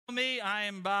me. I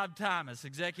am Bob Thomas,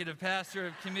 Executive Pastor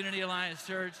of Community Alliance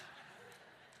Church.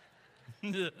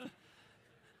 If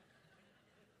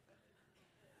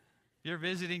you're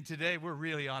visiting today, we're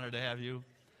really honored to have you.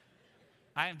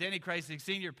 I am Danny Kreisig,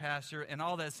 Senior Pastor, and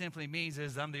all that simply means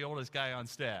is I'm the oldest guy on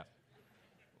staff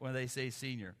when they say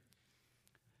senior.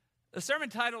 The sermon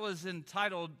title is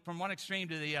entitled From One Extreme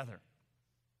to the Other.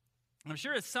 I'm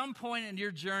sure at some point in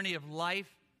your journey of life,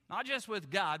 not just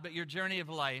with God, but your journey of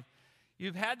life,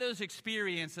 you've had those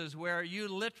experiences where you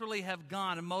literally have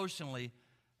gone emotionally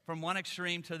from one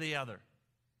extreme to the other.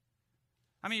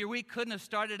 I mean, your week couldn't have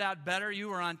started out better. You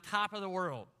were on top of the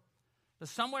world. But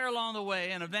somewhere along the way,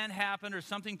 an event happened or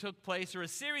something took place or a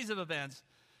series of events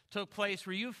took place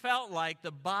where you felt like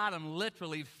the bottom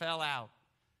literally fell out.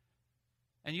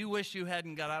 And you wish you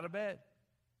hadn't got out of bed.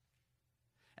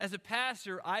 As a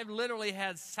pastor, I've literally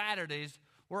had Saturdays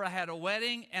where I had a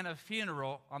wedding and a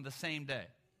funeral on the same day.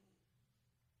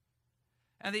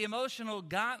 And the emotional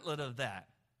gauntlet of that,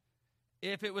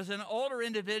 if it was an older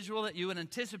individual that you had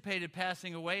anticipated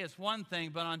passing away, it's one thing,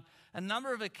 but on a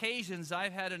number of occasions,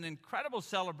 I've had an incredible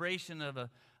celebration of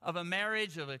a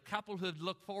marriage, of a couple who had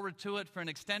looked forward to it for an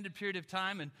extended period of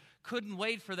time and couldn't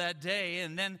wait for that day.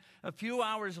 And then a few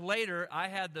hours later, I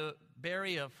had to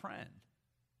bury a friend.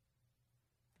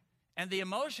 And the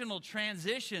emotional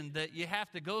transition that you have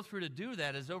to go through to do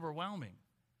that is overwhelming.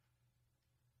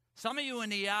 Some of you in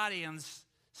the audience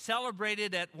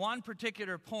celebrated at one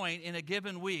particular point in a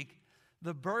given week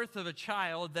the birth of a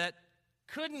child that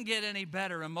couldn't get any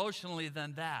better emotionally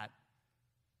than that,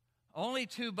 only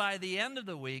to, by the end of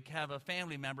the week, have a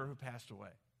family member who passed away.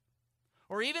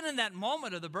 Or even in that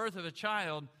moment of the birth of a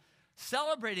child,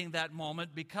 celebrating that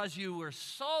moment because you were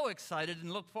so excited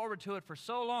and looked forward to it for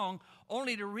so long,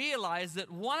 only to realize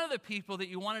that one of the people that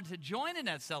you wanted to join in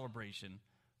that celebration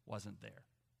wasn't there.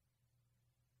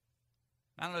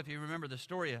 I don't know if you remember the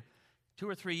story 2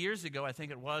 or 3 years ago, I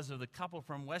think it was, of the couple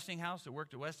from Westinghouse that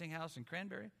worked at Westinghouse in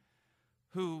Cranberry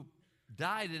who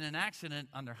died in an accident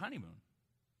on their honeymoon.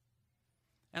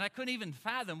 And I couldn't even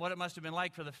fathom what it must have been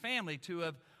like for the family to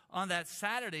have, on that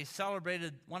Saturday,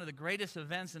 celebrated one of the greatest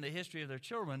events in the history of their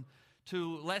children,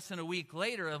 to less than a week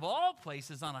later, of all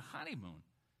places, on a honeymoon,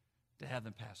 to have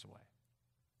them pass away.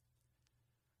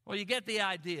 Well, you get the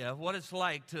idea of what it's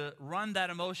like to run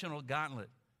that emotional gauntlet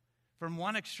from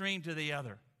one extreme to the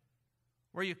other,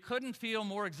 where you couldn't feel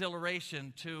more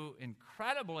exhilaration to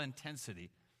incredible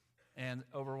intensity and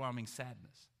overwhelming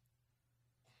sadness.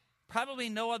 Probably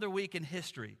no other week in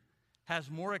history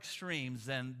has more extremes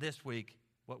than this week,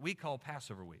 what we call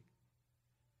Passover week.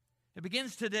 It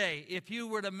begins today. If you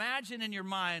were to imagine in your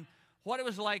mind what it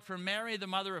was like for Mary, the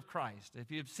mother of Christ,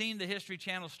 if you've seen the History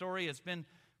Channel story, it's been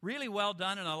really well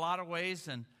done in a lot of ways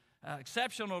and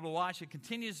exceptional to watch. It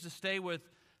continues to stay with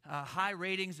high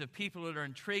ratings of people that are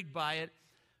intrigued by it.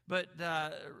 But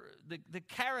the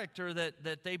character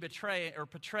that they portray,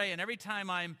 and every time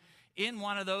I'm in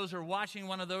one of those or watching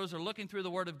one of those or looking through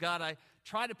the Word of God, I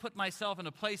try to put myself in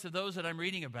the place of those that I'm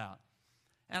reading about.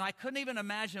 And I couldn't even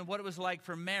imagine what it was like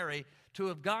for Mary to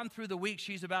have gone through the week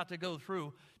she's about to go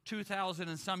through 2,000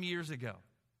 and some years ago.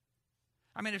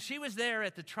 I mean, if she was there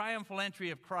at the triumphal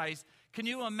entry of Christ, can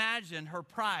you imagine her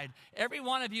pride? Every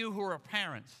one of you who are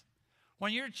parents,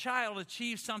 when your child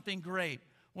achieves something great,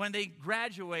 when they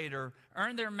graduate or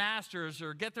earn their master's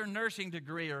or get their nursing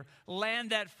degree or land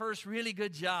that first really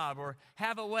good job or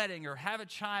have a wedding or have a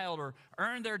child or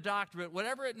earn their doctorate,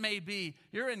 whatever it may be,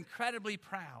 you're incredibly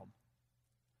proud.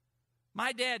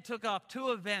 My dad took off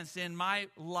 2 events in my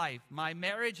life, my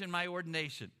marriage and my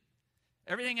ordination.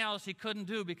 Everything else he couldn't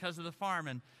do because of the farm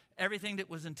and everything that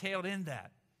was entailed in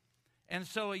that. And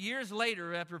so years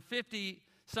later, after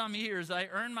 50-some years, I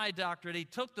earned my doctorate. He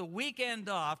took the weekend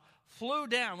off, flew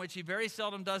down, which he very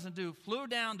seldom doesn't do, flew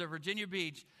down to Virginia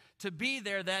Beach to be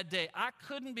there that day. I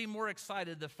couldn't be more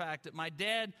excited the fact that my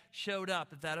dad showed up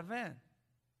at that event.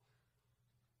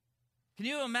 Can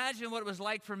you imagine what it was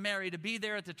like for Mary to be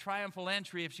there at the triumphal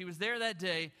entry if she was there that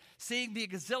day, seeing the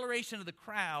exhilaration of the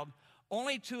crowd,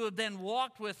 only to have then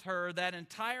walked with her that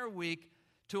entire week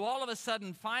to all of a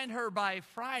sudden find her by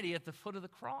Friday at the foot of the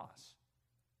cross?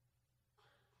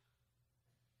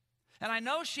 And I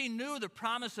know she knew the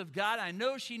promise of God. I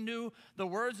know she knew the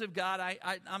words of God.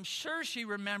 I'm sure she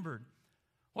remembered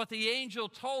what the angel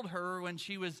told her when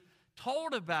she was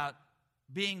told about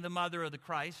being the mother of the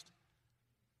Christ.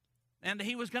 And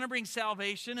he was going to bring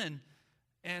salvation.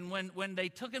 And when they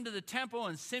took him to the temple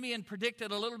and Simeon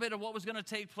predicted a little bit of what was going to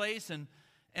take place. And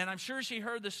I'm sure she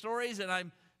heard the stories. And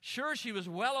I'm sure she was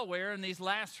well aware in these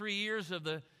last 3 years of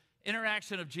the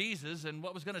interaction of Jesus and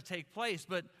what was going to take place.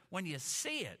 But when you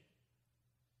see it,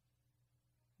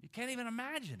 you can't even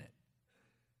imagine it.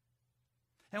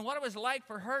 And what it was like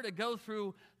for her to go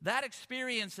through that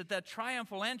experience at that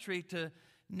triumphal entry, to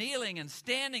kneeling and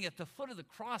standing at the foot of the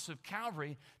cross of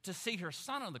Calvary to see her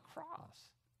son on the cross.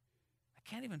 I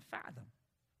can't even fathom.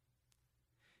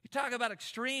 You talk about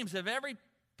extremes of every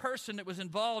person that was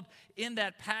involved in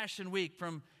that Passion Week,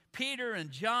 from Peter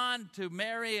and John to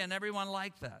Mary and everyone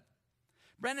like that.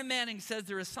 Brennan Manning says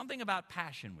there is something about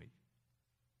Passion Week,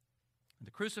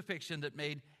 the crucifixion, that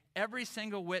made every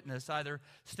single witness either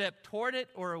step toward it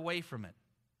or away from it.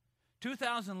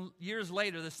 2,000 years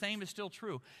later, the same is still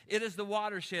true. It is the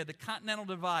watershed, the continental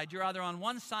divide. You're either on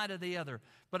one side or the other,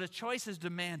 but a choice is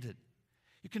demanded.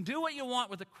 You can do what you want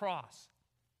with the cross.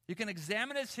 You can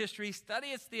examine its history, study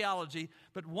its theology,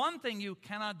 but one thing you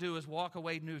cannot do is walk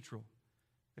away neutral.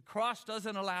 The cross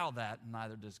doesn't allow that, and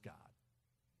neither does God.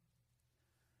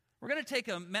 We're going to take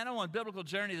a mental and biblical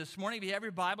journey this morning. If you have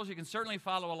your Bibles, you can certainly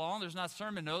follow along. There's not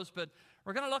sermon notes, but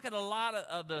we're going to look at a lot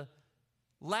of the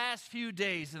last few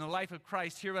days in the life of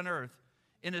Christ here on earth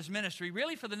in his ministry.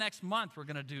 Really, for the next month, we're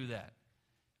going to do that.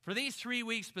 For these 3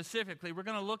 weeks specifically, we're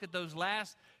going to look at those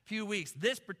last few weeks.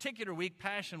 This particular week,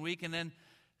 Passion Week, and then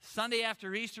Sunday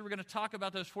after Easter, we're going to talk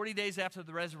about those 40 days after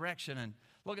the resurrection and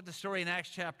look at the story in Acts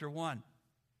chapter 1.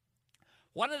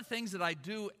 One of the things that I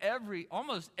do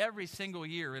almost every single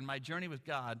year in my journey with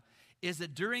God is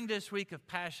that during this week of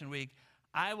Passion Week,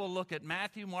 I will look at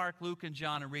Matthew, Mark, Luke, and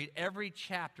John and read every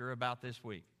chapter about this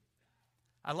week.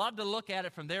 I love to look at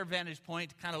it from their vantage point,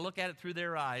 to kind of look at it through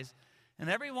their eyes. And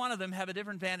every one of them have a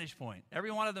different vantage point.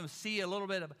 Every one of them see a little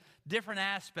bit of a different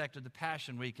aspect of the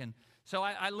Passion Week. And so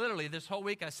I literally, this whole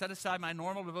week, I set aside my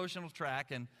normal devotional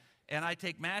track, and I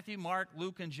take Matthew, Mark,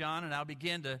 Luke, and John, and I'll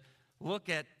begin to look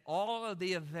at all of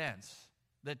the events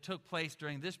that took place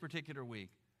during this particular week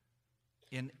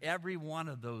in every one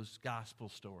of those gospel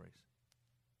stories.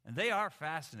 And they are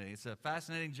fascinating. It's a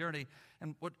fascinating journey.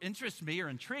 And what interests me or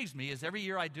intrigues me is every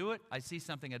year I do it, I see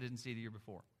something I didn't see the year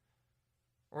before.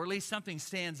 Or at least something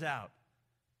stands out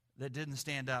that didn't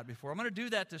stand out before. I'm going to do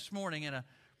that this morning in a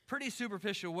pretty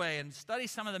superficial way and study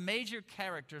some of the major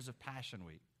characters of Passion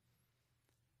Week.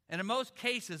 And in most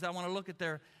cases, I want to look at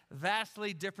their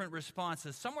vastly different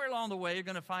responses. Somewhere along the way, you're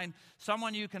going to find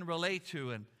someone you can relate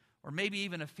to, or maybe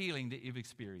even a feeling that you've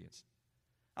experienced.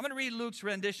 I'm going to read Luke's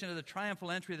rendition of the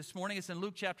triumphal entry this morning. It's in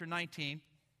Luke chapter 19.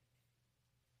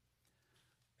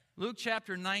 Luke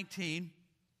chapter 19,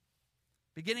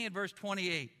 beginning at verse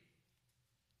 28.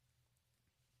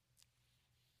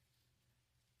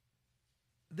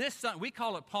 This Sunday, we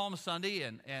call it Palm Sunday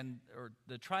or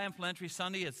the Triumphal Entry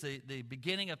Sunday. It's the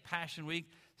beginning of Passion Week.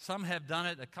 Some have done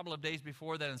it a couple of days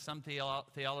before that in some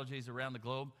theologies around the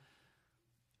globe.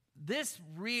 This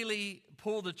really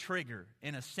pulled the trigger,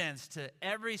 in a sense, to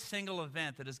every single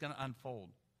event that is going to unfold.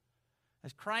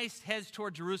 As Christ heads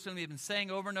toward Jerusalem, he's been saying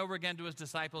over and over again to his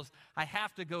disciples, I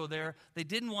have to go there. They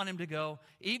didn't want him to go.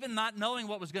 Even not knowing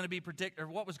what was going to be predicted or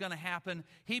what was going to happen,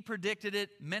 he predicted it.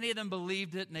 Many of them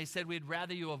believed it, and they said, we'd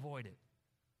rather you avoid it.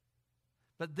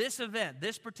 But this event,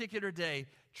 this particular day,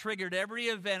 triggered every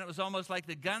event. It was almost like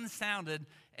the gun sounded,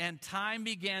 and time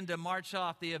began to march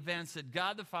off the events that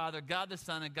God the Father, God the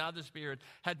Son, and God the Spirit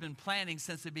had been planning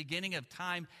since the beginning of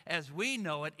time as we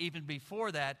know it, even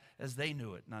before that, as they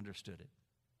knew it and understood it.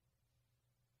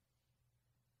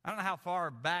 I don't know how far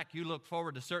back you look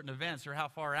forward to certain events or how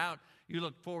far out you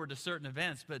look forward to certain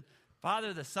events, but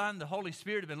Father, the Son, the Holy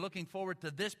Spirit have been looking forward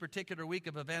to this particular week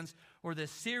of events or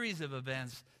this series of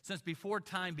events since before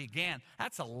time began.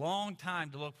 That's a long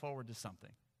time to look forward to something.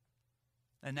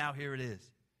 And now here it is.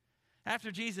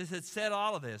 After Jesus had said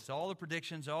all of this, all the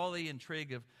predictions, all the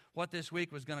intrigue of what this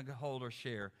week was going to hold or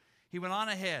share, he went on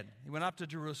ahead. He went up to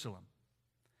Jerusalem.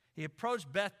 He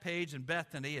approached Bethpage and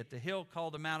Bethany at the hill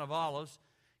called the Mount of Olives.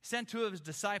 He sent two of his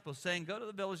disciples, saying, go to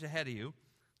the village ahead of you,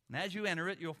 and as you enter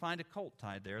it, you'll find a colt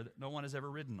tied there that no one has ever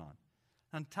ridden on.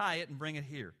 Untie it and bring it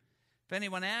here. If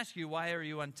anyone asks you, why are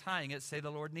you untying it, say the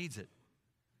Lord needs it.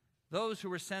 Those who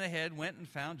were sent ahead went and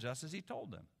found just as he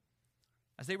told them.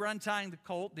 As they were untying the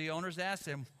colt, the owners asked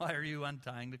them, why are you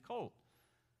untying the colt?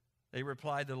 They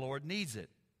replied, the Lord needs it.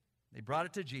 They brought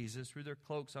it to Jesus, threw their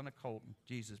cloaks on the colt,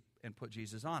 and put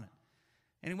Jesus on it.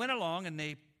 And he went along, and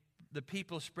the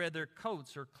people spread their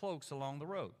coats or cloaks along the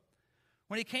road.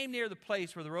 When he came near the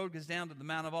place where the road goes down to the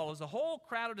Mount of Olives, the whole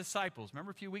crowd of disciples,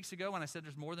 remember a few weeks ago when I said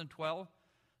there's more than 12?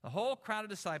 The whole crowd of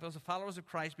disciples, the followers of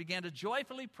Christ, began to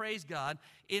joyfully praise God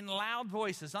in loud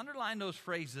voices. Underline those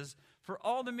phrases, for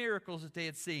all the miracles that they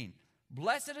had seen.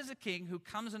 Blessed is the King who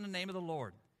comes in the name of the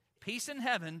Lord. Peace in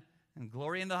heaven and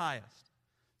glory in the highest.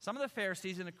 Some of the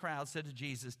Pharisees in the crowd said to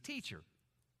Jesus, Teacher,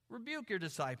 rebuke your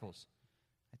disciples.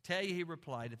 I tell you, he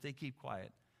replied, if they keep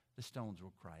quiet, the stones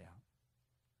will cry out.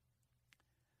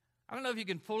 I don't know if you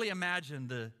can fully imagine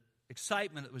the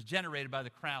excitement that was generated by the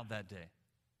crowd that day.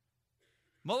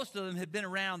 Most of them had been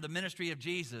around the ministry of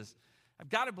Jesus. I've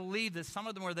got to believe that some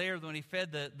of them were there when he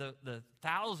fed the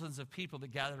thousands of people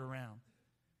that gathered around.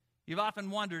 You've often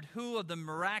wondered who of the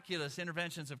miraculous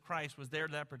interventions of Christ was there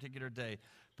that particular day.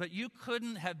 But you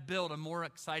couldn't have built a more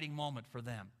exciting moment for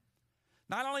them.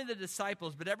 Not only the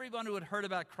disciples, but everyone who had heard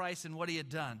about Christ and what he had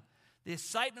done. The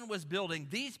excitement was building.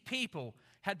 These people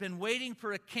had been waiting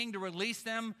for a king to release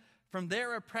them from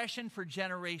their oppression for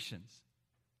generations.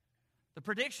 The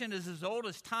prediction is as old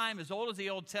as time, as old as the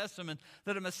Old Testament,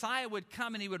 that a Messiah would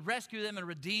come and he would rescue them and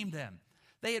redeem them.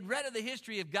 They had read of the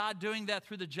history of God doing that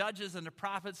through the judges and the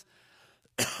prophets,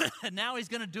 and now he's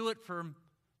going to do it from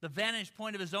the vantage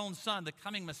point of his own son, the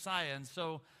coming Messiah. And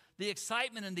so the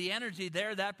excitement and the energy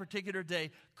there that particular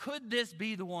day, could this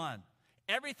be the one?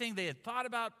 Everything they had thought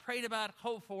about, prayed about,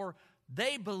 hoped for,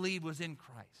 they believed was in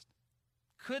Christ.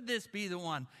 Could this be the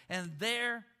one? And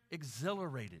they're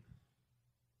exhilarated.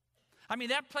 I mean,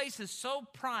 that place is so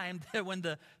primed that when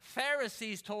the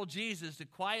Pharisees told Jesus to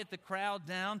quiet the crowd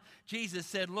down, Jesus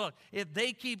said, look, if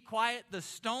they keep quiet, the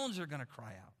stones are going to cry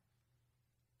out.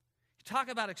 You talk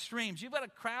about extremes. You've got a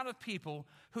crowd of people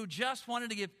who just wanted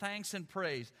to give thanks and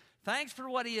praise. Thanks for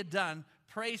what he had done,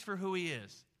 praise for who he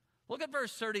is. Look at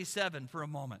verse 37 for a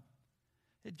moment.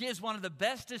 It gives one of the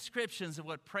best descriptions of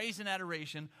what praise and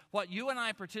adoration, what you and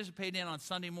I participate in on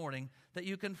Sunday morning, that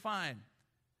you can find.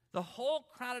 The whole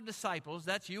crowd of disciples,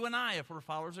 that's you and I if we're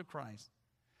followers of Christ,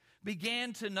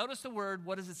 began to, notice the word,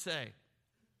 what does it say?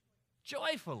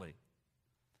 Joyfully.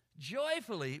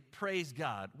 Joyfully praise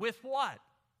God. With what?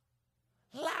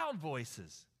 Loud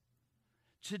voices.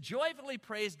 To joyfully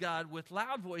praise God with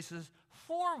loud voices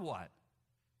for what?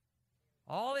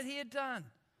 All that he had done.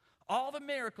 All the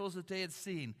miracles that they had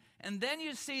seen. And then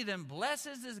you see them, blessed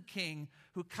is the King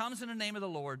who comes in the name of the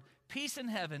Lord, peace in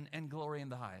heaven and glory in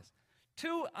the highest.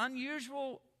 Two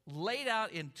unusual, laid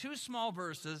out in two small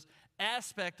verses,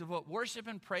 aspect of what worship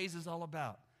and praise is all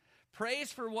about.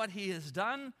 Praise for what he has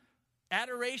done,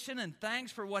 adoration and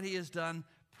thanks for what he has done,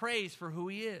 praise for who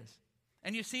he is.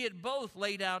 And you see it both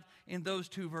laid out in those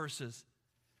two verses.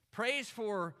 Praise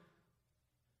for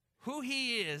who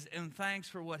he is and thanks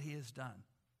for what he has done.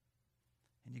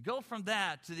 And you go from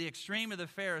that to the extreme of the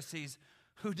Pharisees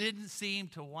who didn't seem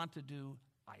to want to do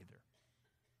either.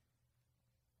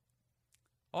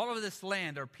 All over this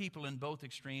land are people in both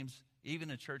extremes,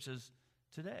 even in churches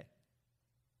today.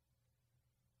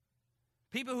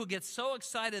 People who get so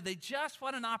excited they just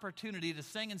want an opportunity to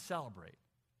sing and celebrate.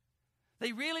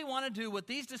 They really want to do what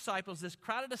these disciples, this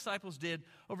crowd of disciples did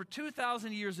over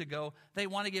 2,000 years ago. They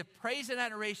want to give praise and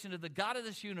adoration to the God of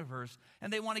this universe,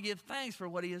 and they want to give thanks for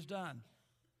what he has done.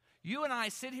 You and I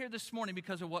sit here this morning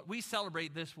because of what we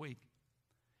celebrate this week.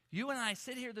 You and I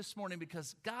sit here this morning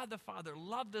because God the Father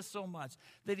loved us so much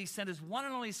that he sent his one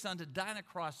and only Son to die on a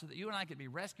cross so that you and I could be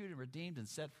rescued and redeemed and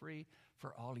set free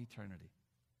for all eternity.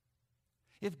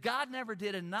 If God never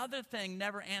did another thing,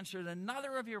 never answered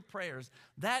another of your prayers,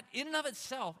 that in and of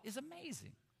itself is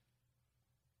amazing.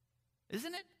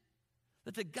 Isn't it?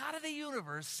 That the God of the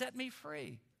universe set me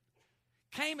free.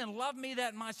 Came and loved me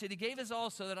that much that he gave his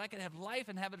all so that I could have life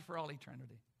and have it for all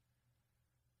eternity.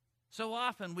 So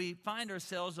often we find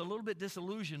ourselves a little bit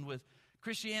disillusioned with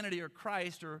Christianity or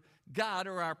Christ or God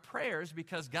or our prayers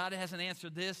because God hasn't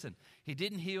answered this and he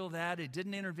didn't heal that, he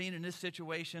didn't intervene in this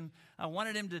situation. I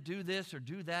wanted him to do this or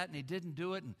do that and he didn't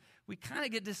do it. And we kind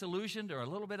of get disillusioned or a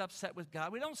little bit upset with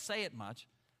God. We don't say it much,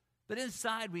 but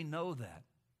inside we know that.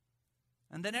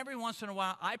 And then every once in a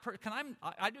while, I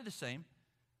do the same.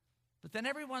 But then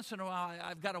every once in a while,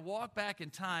 I've got to walk back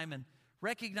in time and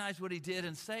recognize what he did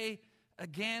and say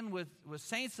again with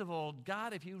saints of old,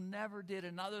 God, if you never did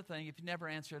another thing, if you never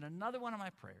answered another one of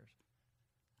my prayers,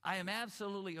 I am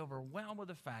absolutely overwhelmed with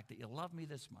the fact that you love me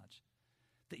this much,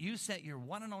 that you sent your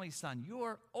one and only Son,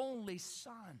 your only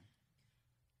Son,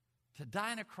 to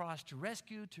die on a cross, to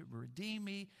rescue, to redeem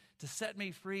me, to set me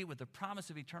free with the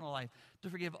promise of eternal life, to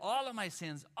forgive all of my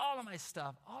sins, all of my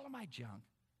stuff, all of my junk,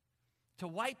 to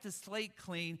wipe the slate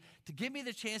clean, to give me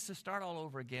the chance to start all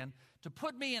over again, to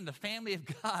put me in the family of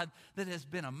God that has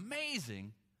been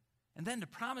amazing, and then to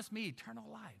promise me eternal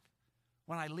life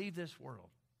when I leave this world.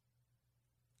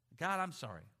 God, I'm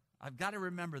sorry. I've got to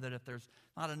remember that if there's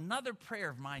not another prayer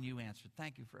of mine you answered,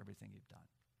 thank you for everything you've done.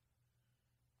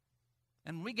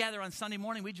 And when we gather on Sunday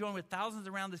morning, we join with thousands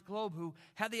around this globe who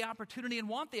have the opportunity and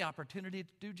want the opportunity to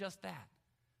do just that.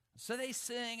 So they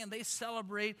sing and they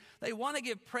celebrate. They want to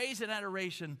give praise and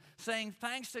adoration, saying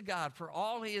thanks to God for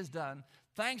all he has done,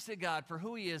 thanks to God for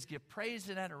who he is, give praise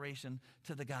and adoration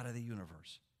to the God of the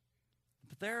universe.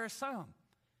 But there are some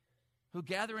who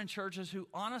gather in churches who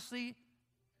honestly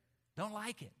don't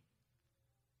like it.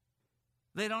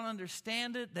 They don't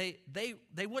understand it.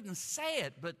 They wouldn't say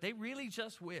it, but they really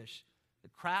just wish the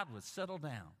crowd would settle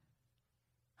down.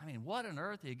 I mean, what on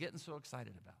earth are you getting so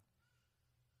excited about?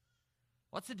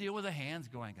 What's the deal with the hands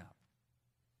going up?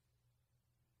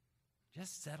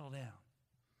 Just settle down.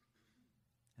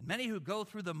 And many who go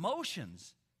through the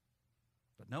motions,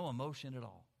 but no emotion at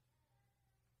all.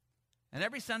 And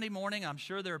every Sunday morning, I'm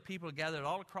sure there are people gathered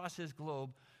all across this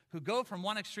globe who go from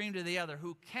one extreme to the other,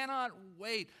 who cannot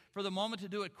wait for the moment to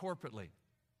do it corporately.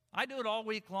 I do it all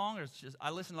week long.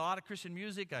 I listen to a lot of Christian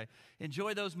music. I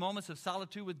enjoy those moments of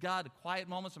solitude with God, the quiet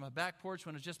moments on my back porch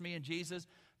when it's just me and Jesus.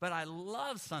 But I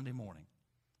love Sunday morning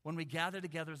when we gather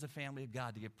together as a family of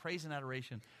God to give praise and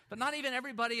adoration. But not even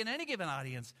everybody in any given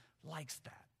audience likes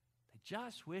that. They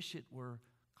just wish it were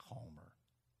calmer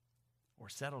or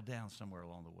settled down somewhere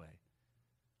along the way.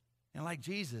 And like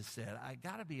Jesus said, I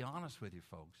got to be honest with you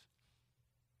folks.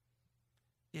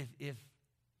 If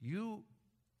you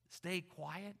stay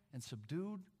quiet and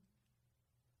subdued,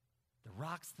 the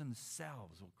rocks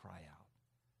themselves will cry out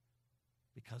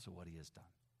because of what he has done.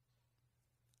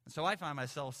 And so I find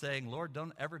myself saying, Lord,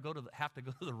 don't ever have to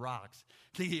go to the rocks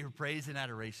to give your praise and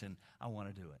adoration. I want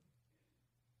to do it.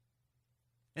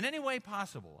 In any way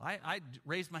possible. I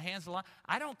raise my hands a lot.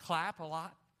 I don't clap a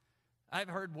lot. I've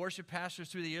heard worship pastors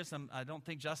through the years. I don't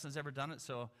think Justin's ever done it.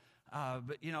 So,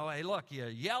 but hey, look, you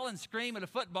yell and scream at a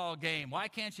football game. Why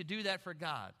can't you do that for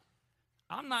God?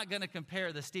 I'm not going to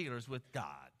compare the Steelers with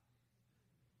God.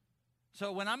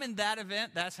 So when I'm in that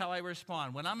event, that's how I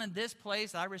respond. When I'm in this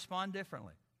place, I respond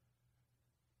differently.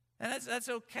 And that's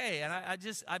okay. And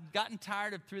I've gotten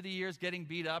tired of, through the years, getting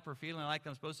beat up or feeling like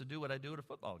I'm supposed to do what I do at a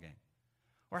football game.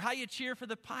 Or how you cheer for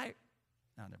the Pirates.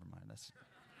 No, never mind. That's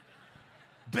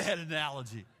bad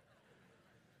analogy.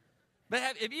 But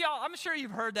I'm sure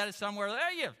you've heard that somewhere.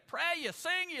 Hey, you pray, you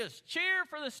sing, you cheer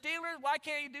for the Steelers. Why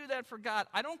can't you do that for God?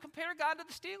 I don't compare God to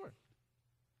the Steelers.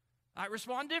 I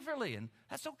respond differently, and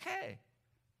that's okay.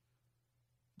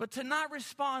 But to not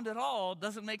respond at all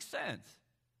doesn't make sense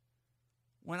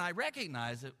when I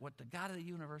recognize what the God of the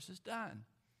universe has done.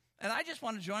 And I just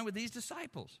want to join with these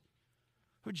disciples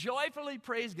who joyfully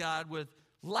praise God with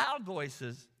loud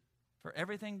voices for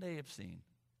everything they have seen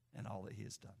and all that he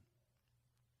has done.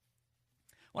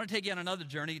 I want to take you on another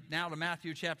journey now to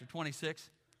Matthew chapter 26.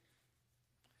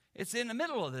 It's in the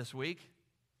middle of this week.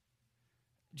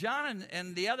 John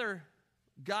and the other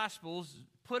Gospels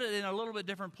put it in a little bit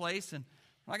different place, and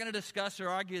I'm not going to discuss or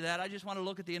argue that. I just want to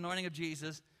look at the anointing of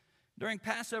Jesus during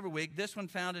Passover week, this one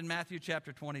found in Matthew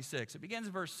chapter 26. It begins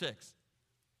in verse 6.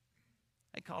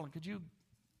 Hey, Colin, could you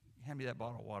hand me that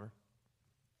bottle of water?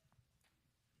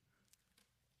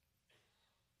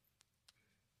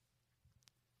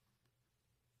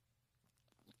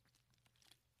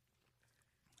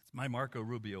 My Marco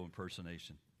Rubio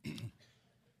impersonation.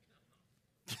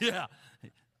 Yeah.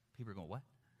 People are going, what?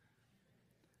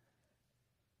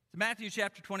 So Matthew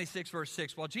chapter 26, verse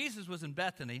 6. While Jesus was in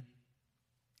Bethany,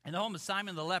 in the home of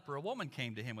Simon the leper, a woman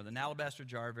came to him with an alabaster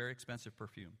jar of very expensive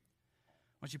perfume.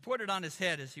 When she poured it on his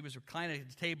head as he was reclining at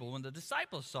the table, when the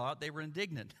disciples saw it, they were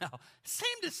indignant. Now, same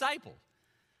disciples.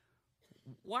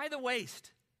 Why the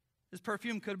waste? This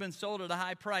perfume could have been sold at a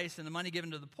high price and the money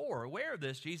given to the poor. Aware of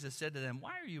this, Jesus said to them,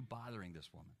 why are you bothering this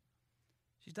woman?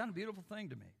 She's done a beautiful thing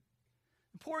to me.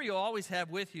 The poor you'll always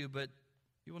have with you, but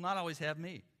you will not always have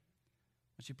me.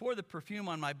 When she poured the perfume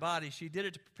on my body, she did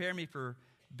it to prepare me for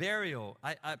burial.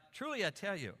 Truly I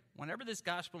tell you, whenever this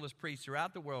gospel is preached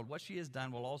throughout the world, what she has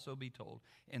done will also be told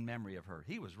in memory of her.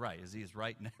 He was right, as he is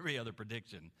right in every other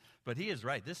prediction. But he is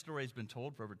right. This story has been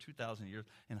told for over 2,000 years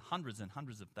in hundreds and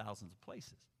hundreds of thousands of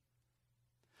places.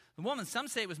 The woman, some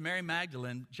say it was Mary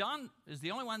Magdalene. John is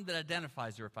the only one that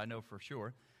identifies her, if I know for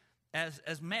sure, as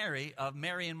Mary of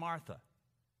Mary and Martha,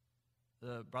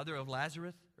 the brother of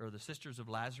Lazarus, or the sisters of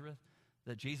Lazarus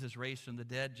that Jesus raised from the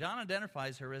dead. John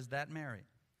identifies her as that Mary.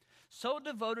 So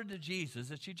devoted to Jesus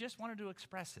that she just wanted to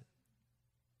express it.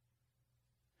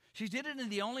 She did it in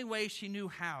the only way she knew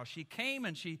how. She came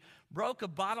and she broke a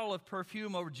bottle of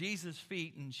perfume over Jesus'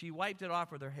 feet and she wiped it off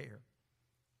with her hair.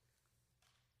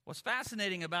 What's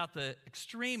fascinating about the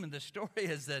extreme in the story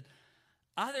is that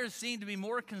others seem to be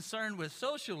more concerned with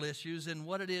social issues than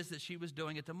what it is that she was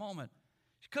doing at the moment.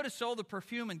 She could have sold the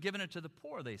perfume and given it to the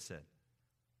poor, they said.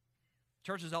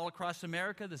 Churches all across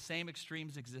America, the same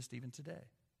extremes exist even today.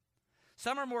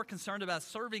 Some are more concerned about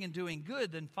serving and doing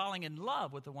good than falling in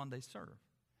love with the one they serve.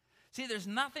 See, there's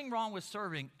nothing wrong with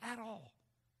serving at all.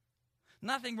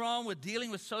 Nothing wrong with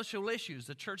dealing with social issues.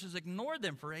 The church has ignored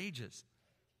them for ages.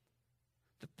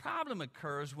 The problem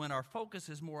occurs when our focus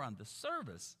is more on the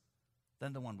service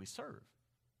than the one we serve.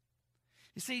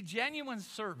 You see, genuine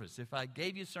service, if I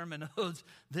gave you sermon notes,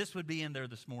 this would be in there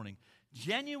this morning.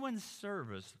 Genuine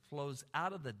service flows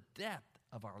out of the depth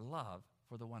of our love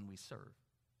for the one we serve.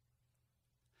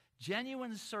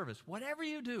 Genuine service, whatever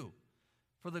you do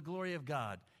for the glory of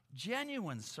God,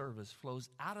 genuine service flows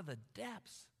out of the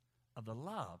depths of the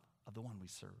love of the one we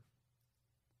serve.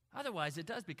 Otherwise, it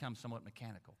does become somewhat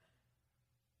mechanical.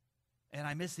 And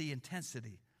I miss the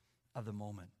intensity of the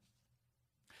moment.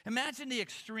 Imagine the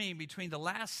extreme between the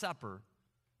Last Supper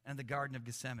and the Garden of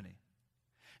Gethsemane.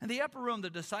 In the upper room, the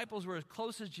disciples were as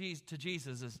close to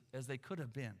Jesus as they could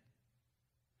have been.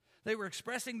 They were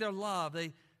expressing their love.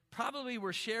 They probably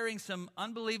were sharing some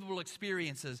unbelievable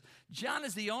experiences. John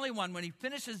is the only one, when he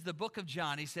finishes the book of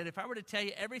John, he said, if I were to tell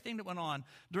you everything that went on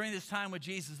during this time with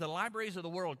Jesus, the libraries of the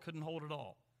world couldn't hold it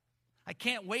all. I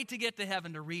can't wait to get to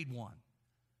heaven to read one,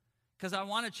 because I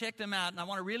want to check them out, and I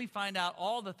want to really find out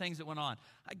all the things that went on.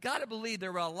 I got to believe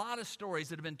there were a lot of stories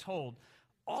that have been told.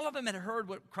 All of them had heard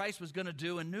what Christ was going to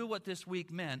do and knew what this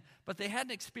week meant, but they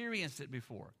hadn't experienced it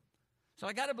before. So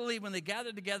I got to believe when they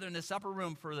gathered together in this upper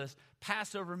room for this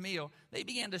Passover meal, they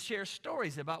began to share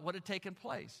stories about what had taken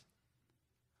place.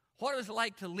 What it was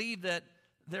like to leave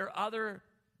their other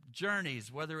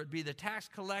journeys, whether it be the tax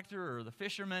collector or the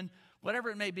fisherman, whatever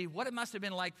it may be, what it must have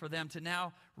been like for them to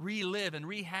now relive and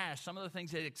rehash some of the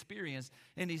things they'd experienced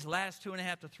in these last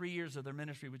 2.5 to 3 years of their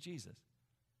ministry with Jesus.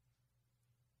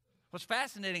 What's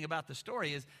fascinating about the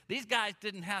story is these guys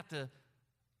didn't have to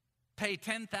pay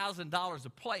 $10,000 a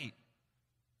plate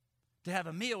to have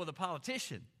a meal with a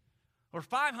politician, or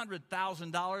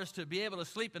 $500,000 to be able to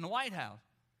sleep in the White House.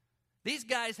 These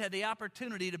guys had the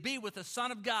opportunity to be with the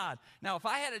Son of God. Now, if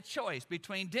I had a choice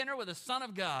between dinner with the Son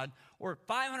of God or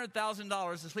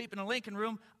 $500,000 to sleep in a Lincoln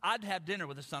room, I'd have dinner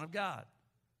with the Son of God.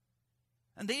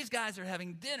 And these guys are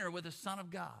having dinner with the Son of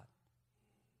God.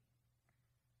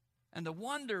 And the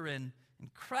wonder and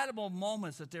incredible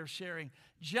moments that they're sharing.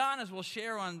 John, as we'll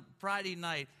share on Friday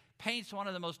night, paints one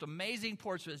of the most amazing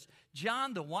portraits.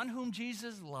 John, the one whom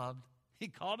Jesus loved, he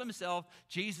called himself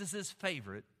Jesus'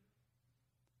 favorite.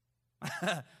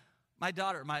 My one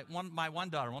daughter, I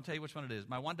won't tell you which one it is.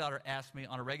 My one daughter asks me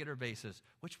on a regular basis,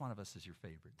 which one of us is your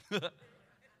favorite?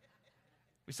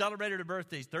 We celebrated her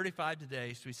birthday. She's 35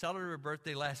 today. So we celebrated her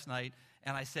birthday last night.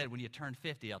 And I said, when you turn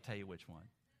 50, I'll tell you which one.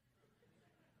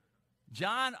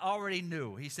 John already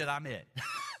knew. He said, I'm it.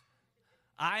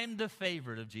 I'm the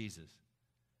favorite of Jesus.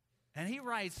 And he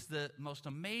writes the most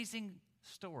amazing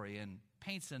story and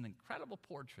paints an incredible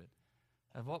portrait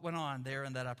of what went on there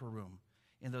in that upper room,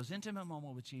 in those intimate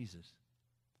moments with Jesus.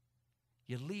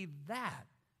 You leave that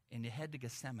and you head to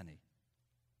Gethsemane,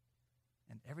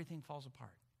 and everything falls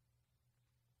apart.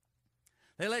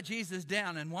 They let Jesus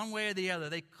down in one way or the other.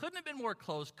 They couldn't have been more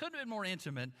close, couldn't have been more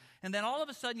intimate. And then all of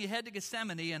a sudden you head to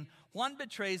Gethsemane, and one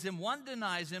betrays him, one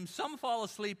denies him, some fall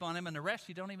asleep on him, and the rest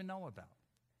you don't even know about.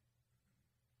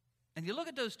 And you look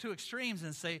at those two extremes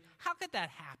and say, how could that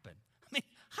happen? I mean,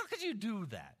 how could you do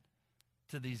that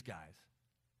to these guys?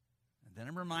 And then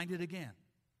I'm reminded again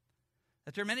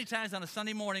that there are many times on a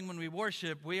Sunday morning when we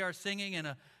worship, we are singing in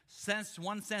a sense,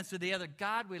 one sense or the other,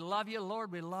 God, we love you. Lord,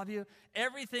 we love you.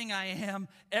 Everything I am,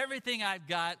 everything I've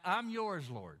got, I'm yours,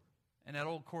 Lord. And that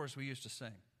old chorus we used to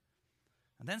sing.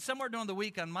 And then somewhere during the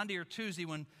week on Monday or Tuesday,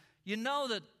 when you know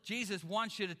that Jesus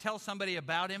wants you to tell somebody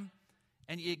about him,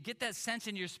 and you get that sense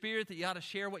in your spirit that you ought to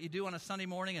share what you do on a Sunday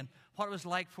morning and what it was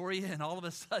like for you, and all of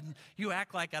a sudden you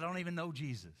act like I don't even know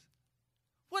Jesus.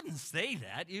 Wouldn't say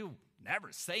that. You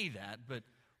never say that, but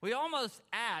we almost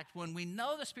act when we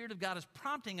know the Spirit of God is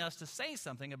prompting us to say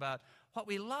something about what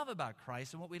we love about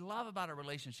Christ and what we love about our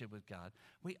relationship with God.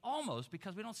 We almost,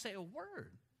 because we don't say a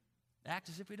word, act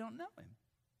as if we don't know him.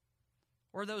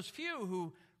 Or those few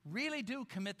who really do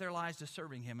commit their lives to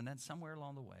serving him, and then somewhere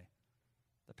along the way,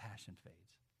 the passion fades.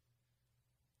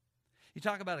 You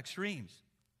talk about extremes.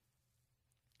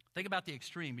 Think about the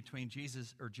extreme between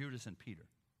Jesus or Judas and Peter.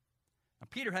 Now,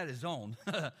 Peter had his own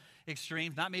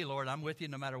extremes. Not me, Lord. I'm with you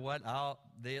no matter what.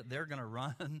 They're going to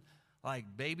run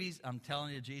like babies. I'm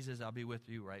telling you, Jesus, I'll be with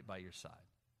you right by your side.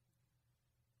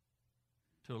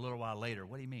 To a little while later,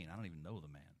 what do you mean? I don't even know the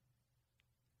man.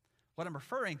 What I'm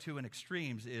referring to in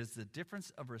extremes is the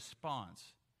difference of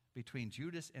response between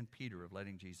Judas and Peter of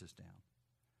letting Jesus down.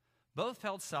 Both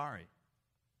felt sorry.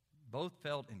 Both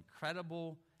felt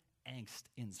incredible angst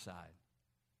inside.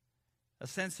 A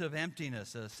sense of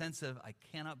emptiness, a sense of, I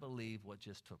cannot believe what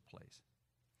just took place.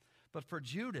 But for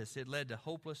Judas, it led to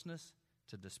hopelessness,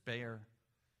 to despair,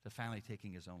 to finally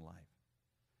taking his own life.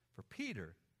 For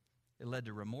Peter, it led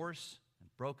to remorse and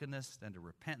brokenness, then to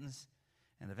repentance,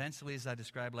 and eventually, as I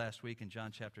described last week in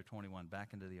John chapter 21, back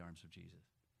into the arms of Jesus.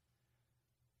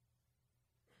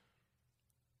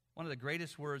 One of the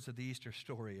greatest words of the Easter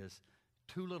story is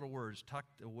two little words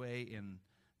tucked away in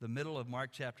the middle of Mark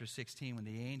chapter 16 when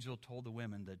the angel told the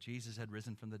women that Jesus had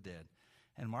risen from the dead.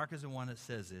 And Mark is the one that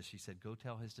says this. She said, go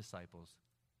tell his disciples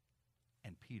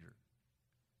and Peter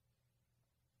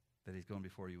that he's going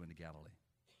before you into Galilee.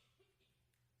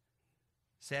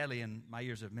 Sadly, in my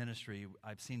years of ministry,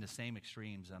 I've seen the same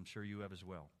extremes. I'm sure you have as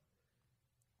well.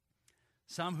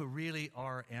 Some who really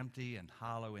are empty and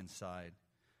hollow inside,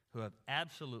 who have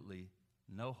absolutely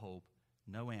no hope,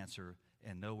 no answer,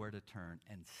 and nowhere to turn,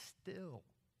 and still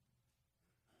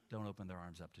don't open their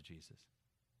arms up to Jesus.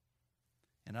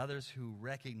 And others who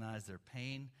recognize their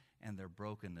pain and their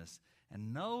brokenness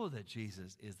and know that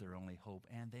Jesus is their only hope,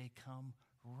 and they come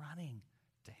running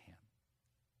to him.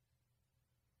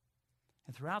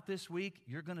 And throughout this week,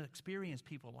 you're going to experience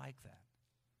people like that,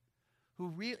 who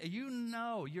really,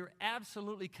 you're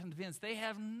absolutely convinced they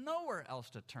have nowhere else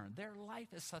to turn. Their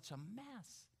life is such a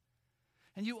mess.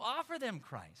 And you offer them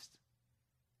Christ.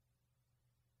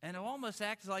 And it almost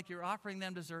acts like you're offering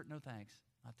them dessert. No thanks,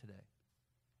 not today.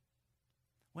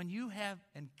 When you have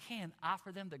and can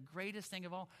offer them the greatest thing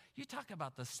of all, you talk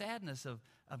about the sadness of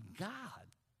God.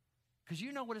 Because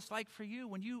you know what it's like for you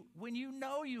when you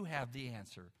know you have the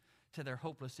answer to their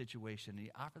hopeless situation, and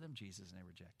you offer them Jesus and they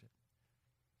reject it.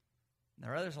 And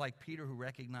there are others like Peter who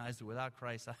recognize that without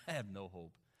Christ, I have no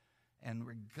hope. And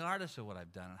regardless of what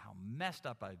I've done and how messed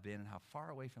up I've been and how far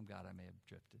away from God I may have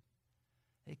drifted,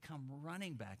 they come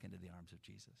running back into the arms of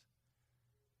Jesus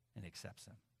and accepts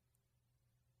them.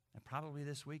 And probably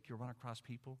this week you'll run across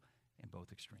people in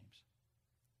both extremes.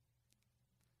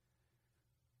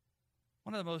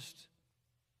 One of the most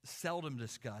seldom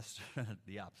discussed,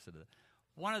 the opposite of it,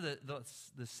 one of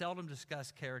the seldom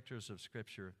discussed characters of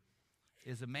Scripture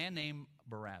is a man named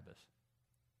Barabbas.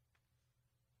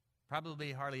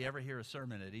 Probably hardly ever hear a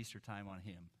sermon at Easter time on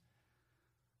him.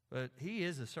 But he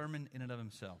is a sermon in and of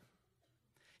himself.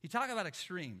 You talk about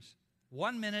extremes.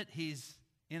 1 minute he's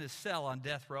in a cell on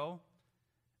death row,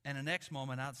 and the next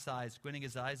moment outside, squinting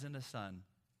his eyes in the sun,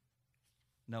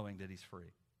 knowing that he's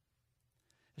free.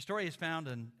 The story is found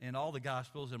in all the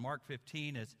Gospels. In Mark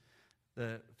 15, it's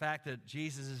the fact that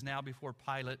Jesus is now before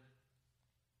Pilate.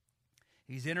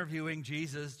 He's interviewing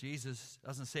Jesus. Jesus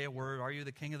doesn't say a word. Are you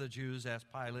the king of the Jews? Asked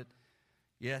Pilate.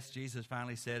 Yes, Jesus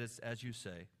finally said, it's as you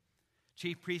say.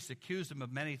 Chief priests accused him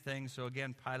of many things, so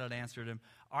again Pilate answered him,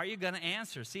 are you going to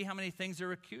answer? See how many things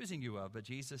they're accusing you of. But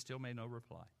Jesus still made no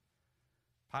reply.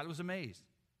 Pilate was amazed.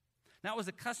 Now it was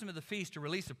the custom of the feast to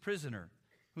release a prisoner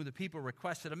whom the people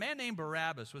requested. A man named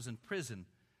Barabbas was in prison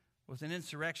with an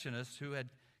insurrectionist who had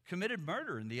committed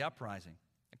murder in the uprising.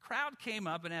 A crowd came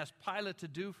up and asked Pilate to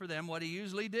do for them what he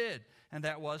usually did, and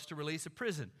that was to release a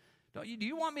prisoner. Do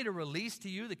you want me to release to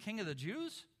you the king of the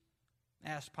Jews?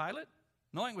 Asked Pilate.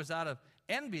 Knowing it was out of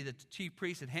envy that the chief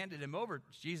priests had handed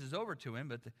Jesus over to him,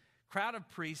 but the crowd of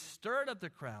priests stirred up the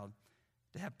crowd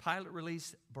to have Pilate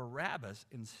release Barabbas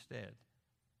instead.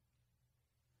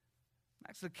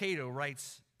 Max Lucado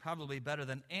writes probably better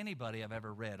than anybody I've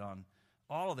ever read on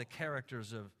all of the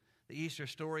characters of the Easter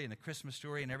story and the Christmas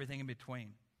story and everything in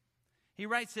between. He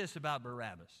writes this about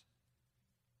Barabbas.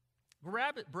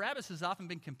 Barabbas has often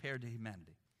been compared to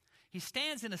humanity. He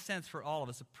stands in a sense for all of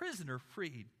us, a prisoner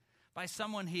freed by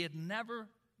someone he had never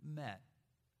met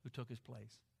who took his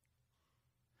place.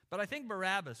 But I think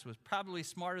Barabbas was probably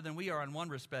smarter than we are in one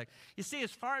respect. You see,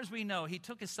 as far as we know, he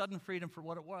took his sudden freedom for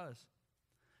what it was.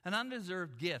 An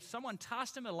undeserved gift. Someone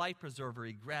tossed him a life preserver.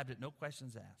 He grabbed it, no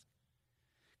questions asked.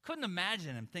 Couldn't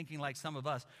imagine him thinking like some of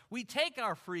us. We take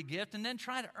our free gift and then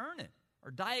try to earn it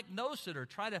or diagnose it or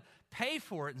try to pay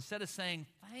for it instead of saying,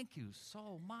 thank you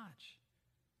so much.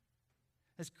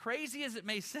 As crazy as it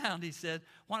may sound, he said,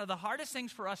 one of the hardest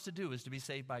things for us to do is to be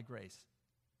saved by grace.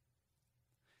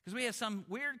 Because we have some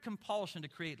weird compulsion to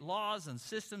create laws and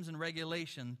systems and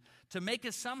regulation to make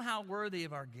us somehow worthy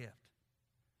of our gift.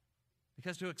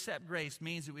 Because to accept grace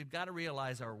means that we've got to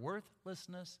realize our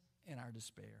worthlessness and our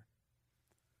despair.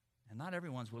 And not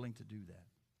everyone's willing to do that.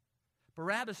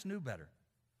 Barabbas knew better.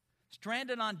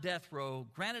 Stranded on death row,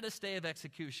 granted a stay of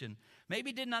execution.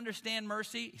 Maybe didn't understand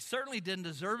mercy. He certainly didn't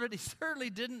deserve it. He certainly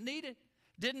didn't need it.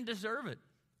 Didn't deserve it.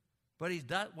 But he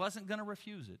wasn't going to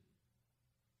refuse it.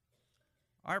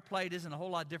 Our plight isn't a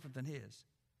whole lot different than his.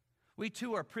 We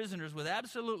too are prisoners with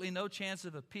absolutely no chance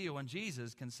of appeal, and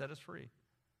Jesus can set us free.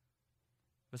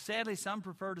 But sadly, some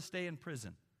prefer to stay in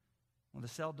prison when the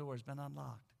cell door has been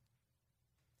unlocked.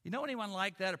 You know anyone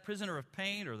like that, a prisoner of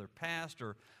pain or their past,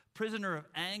 or prisoner of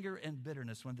anger and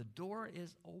bitterness, when the door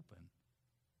is open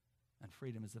and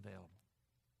freedom is available?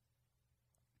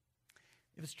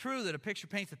 If it's true that a picture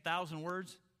paints 1,000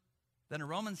 words, then a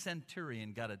Roman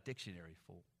centurion got a dictionary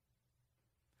full.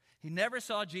 He never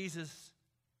saw Jesus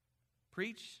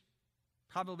preach,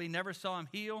 probably never saw him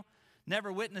heal,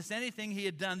 never witnessed anything he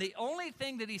had done. The only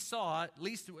thing that he saw, at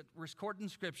least what was recorded in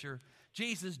Scripture,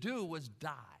 Jesus do was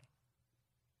die.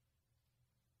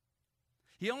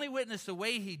 He only witnessed the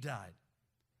way he died.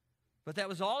 But that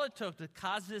was all it took to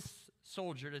cause this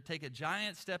soldier to take a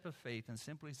giant step of faith and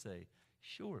simply say,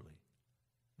 surely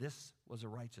this was a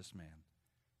righteous man.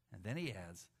 And then he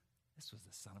adds, this was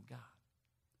the Son of God.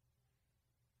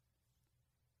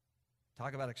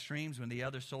 Talk about extremes when the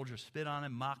other soldiers spit on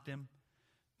him, mocked him,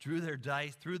 threw the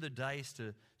dice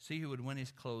to see who would win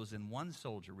his clothes, and one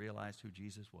soldier realized who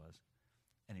Jesus was,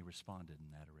 and he responded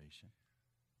in adoration.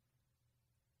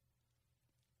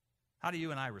 How do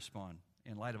you and I respond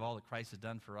in light of all that Christ has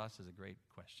done for us is a great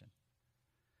question.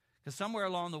 Because somewhere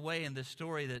along the way in this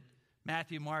story that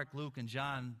Matthew, Mark, Luke, and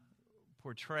John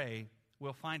portray,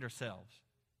 we'll find ourselves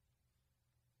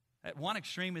at one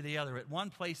extreme or the other, at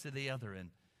one place or the other. And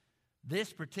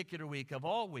this particular week of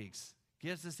all weeks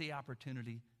gives us the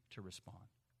opportunity to respond.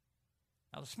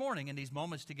 Now this morning, in these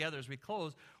moments together as we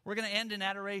close, we're going to end in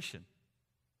adoration.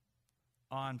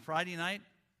 On Friday night,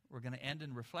 we're going to end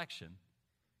in reflection.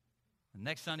 And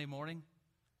next Sunday morning,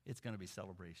 it's going to be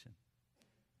celebration.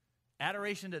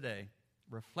 Adoration today,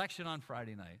 reflection on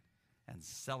Friday night, and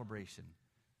celebration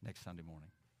next Sunday morning.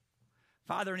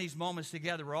 Father, in these moments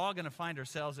together, we're all going to find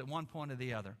ourselves at one point or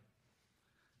the other.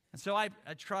 And so I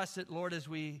trust that, Lord, as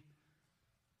we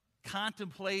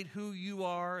contemplate who you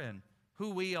are and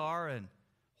who we are and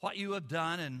what you have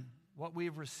done and what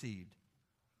we've received,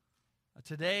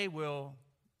 today we'll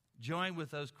join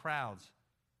with those crowds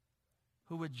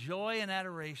who with joy and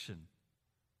adoration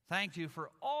thank you for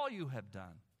all you have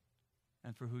done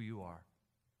and for who you are.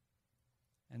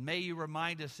 And may you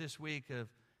remind us this week of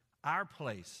our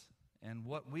place and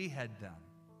what we had done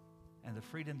and the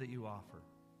freedom that you offer.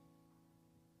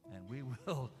 And we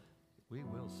will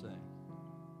sing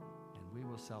and we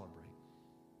will celebrate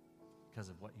because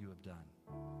of what you have done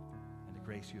and the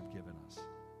grace you have given us.